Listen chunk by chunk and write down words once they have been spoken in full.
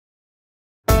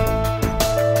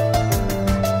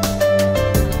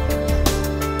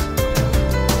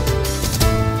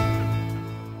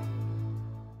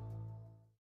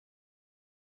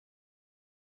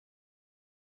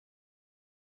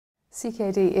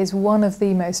CKD is one of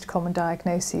the most common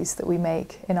diagnoses that we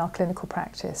make in our clinical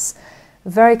practice.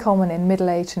 Very common in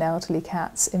middle-aged and elderly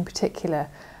cats in particular,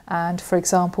 and for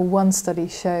example one study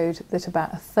showed that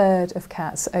about 1/3 of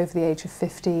cats over the age of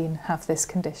 15 have this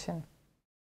condition.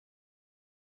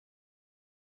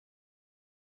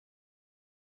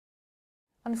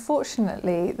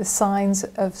 Unfortunately, the signs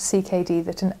of CKD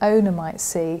that an owner might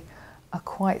see are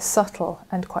quite subtle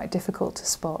and quite difficult to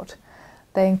spot.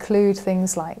 They include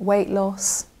things like weight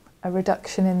loss, a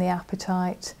reduction in the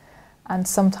appetite, and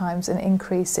sometimes an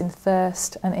increase in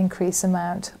thirst, an increased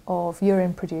amount of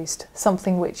urine produced,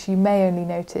 something which you may only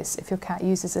notice if your cat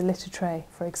uses a litter tray,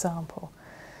 for example.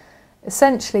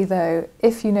 Essentially though,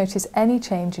 if you notice any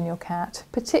change in your cat,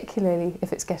 particularly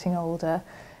if it's getting older,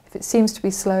 if it seems to be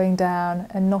slowing down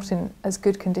and not in as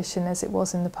good condition as it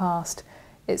was in the past,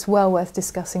 it's well worth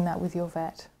discussing that with your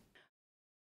vet.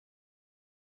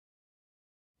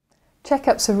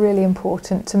 Checkups are really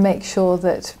important to make sure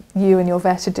that you and your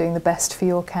vet are doing the best for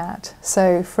your cat.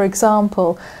 So, for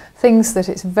example, things that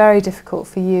it's very difficult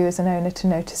for you as an owner to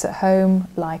notice at home,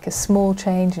 like a small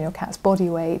change in your cat's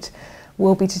body weight,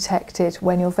 will be detected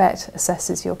when your vet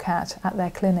assesses your cat at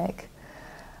their clinic.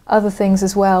 Other things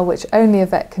as well, which only a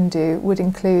vet can do, would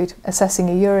include assessing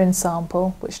a urine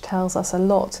sample, which tells us a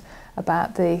lot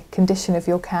about the condition of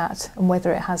your cat and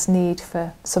whether it has need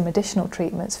for some additional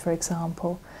treatments, for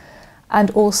example. And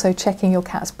also checking your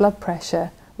cat's blood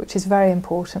pressure, which is very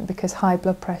important because high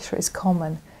blood pressure is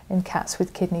common in cats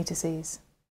with kidney disease.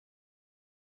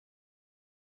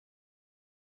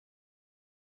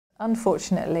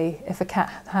 Unfortunately, if a cat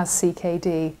has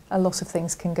CKD, a lot of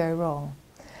things can go wrong.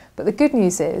 But the good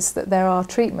news is that there are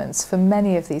treatments for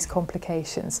many of these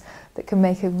complications that can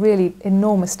make a really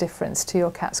enormous difference to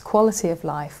your cat's quality of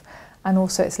life and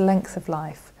also its length of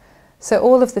life. So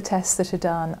all of the tests that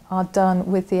are done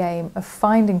with the aim of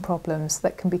finding problems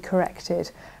that can be corrected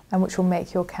and which will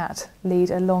make your cat lead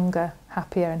a longer,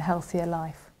 happier and healthier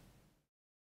life.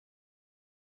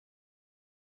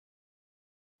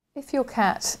 If your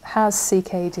cat has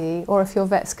CKD, or if your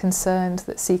vet's concerned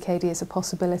that CKD is a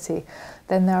possibility,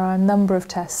 then there are a number of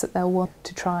tests that they'll want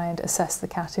to try and assess the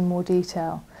cat in more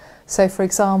detail. So for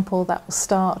example, that will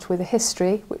start with a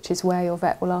history, which is where your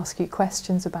vet will ask you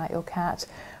questions about your cat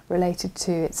related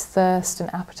to its thirst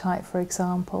and appetite, for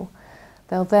example.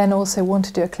 They'll then also want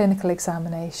to do a clinical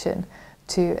examination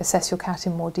to assess your cat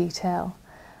in more detail.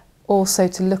 Also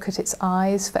to look at its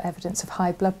eyes for evidence of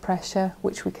high blood pressure,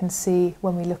 which we can see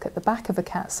when we look at the back of a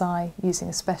cat's eye using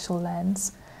a special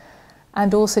lens.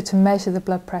 And also to measure the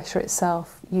blood pressure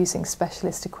itself using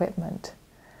specialist equipment.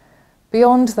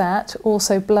 Beyond that,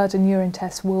 also blood and urine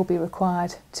tests will be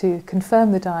required to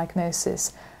confirm the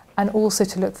diagnosis and also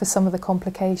to look for some of the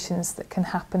complications that can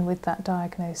happen with that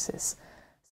diagnosis.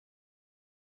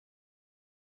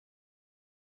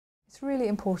 It's really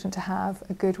important to have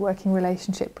a good working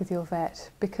relationship with your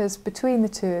vet because between the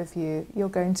two of you, you're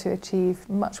going to achieve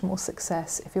much more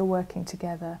success if you're working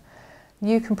together.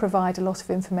 You can provide a lot of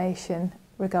information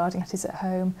regarding what is at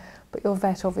home, but your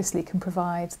vet obviously can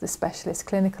provide the specialist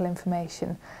clinical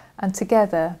information, and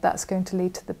together that's going to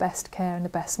lead to the best care and the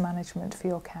best management for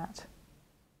your cat.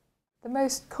 The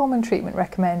most common treatment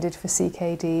recommended for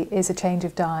CKD is a change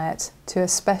of diet to a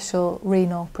special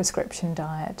renal prescription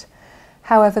diet.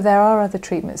 However, there are other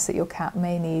treatments that your cat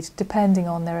may need depending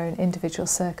on their own individual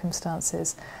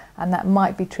circumstances, and that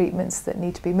might be treatments that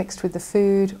need to be mixed with the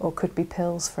food or could be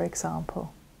pills, for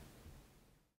example.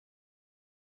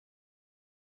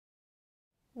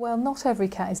 Well, not every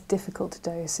cat is difficult to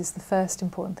dose is the first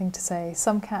important thing to say.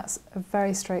 Some cats are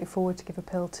very straightforward to give a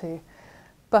pill to.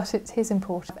 But it is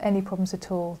important, if any problems at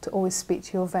all, to always speak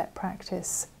to your vet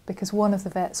practice because one of the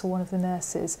vets or one of the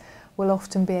nurses will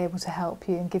often be able to help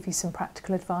you and give you some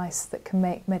practical advice that can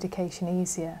make medication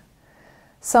easier.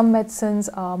 Some medicines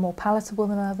are more palatable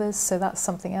than others, so that's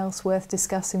something else worth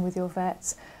discussing with your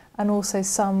vets. And also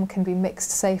some can be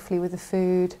mixed safely with the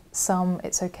food, some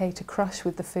it's okay to crush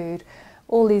with the food.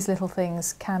 All these little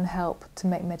things can help to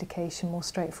make medication more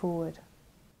straightforward.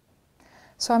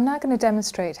 So I'm now going to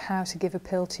demonstrate how to give a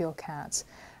pill to your cat.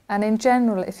 And in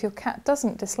general, if your cat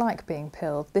doesn't dislike being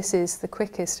pilled, this is the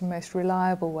quickest and most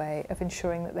reliable way of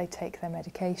ensuring that they take their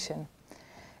medication.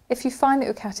 If you find that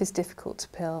your cat is difficult to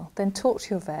pill, then talk to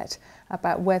your vet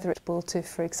about whether it's possible to,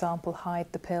 for example,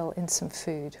 hide the pill in some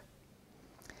food.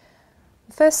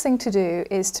 The first thing to do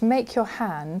is to make your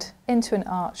hand into an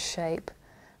arch shape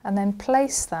and then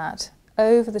place that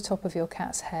over the top of your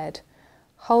cat's head,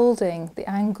 holding the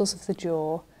angles of the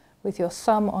jaw with your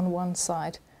thumb on one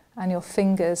side and your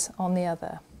fingers on the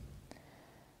other.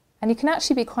 And you can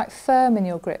actually be quite firm in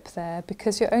your grip there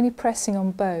because you're only pressing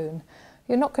on bone.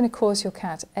 You're not going to cause your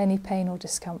cat any pain or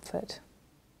discomfort.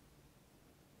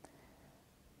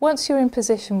 Once you're in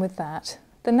position with that,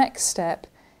 the next step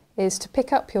is to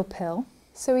pick up your pill.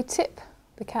 So we tip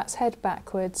the cat's head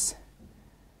backwards,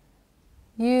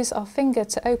 use our finger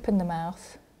to open the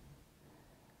mouth,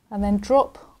 and then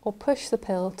drop or push the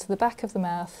pill to the back of the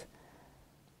mouth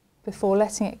before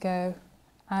letting it go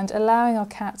and allowing our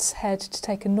cat's head to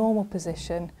take a normal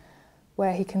position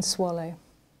where he can swallow.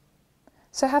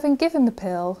 So having given the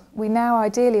pill, we now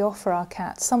ideally offer our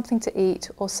cat something to eat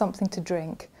or something to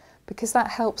drink, because that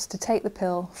helps to take the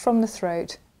pill from the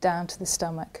throat down to the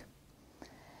stomach.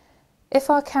 If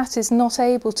our cat is not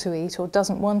able to eat or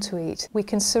doesn't want to eat, we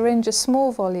can syringe a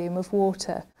small volume of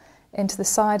water into the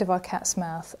side of our cat's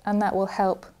mouth, and that will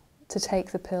help to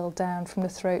take the pill down from the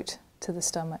throat to the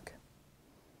stomach.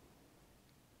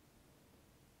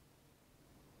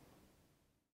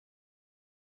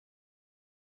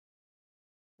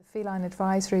 The Feline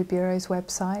Advisory Bureau's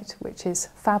website, which is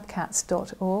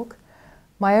fabcats.org,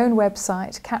 my own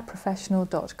website,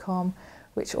 catprofessional.com,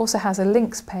 which also has a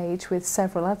links page with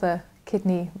several other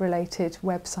kidney-related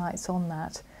websites on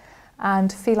that,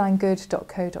 and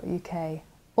felinegood.co.uk.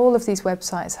 All of these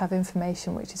websites have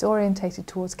information which is orientated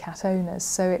towards cat owners,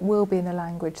 so it will be in a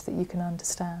language that you can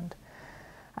understand.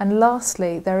 And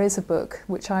lastly, there is a book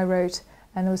which I wrote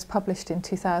and was published in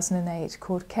 2008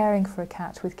 called Caring for a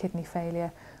Cat with Kidney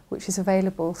Failure, which is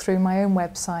available through my own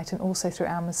website and also through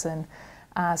Amazon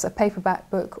as a paperback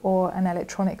book or an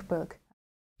electronic book.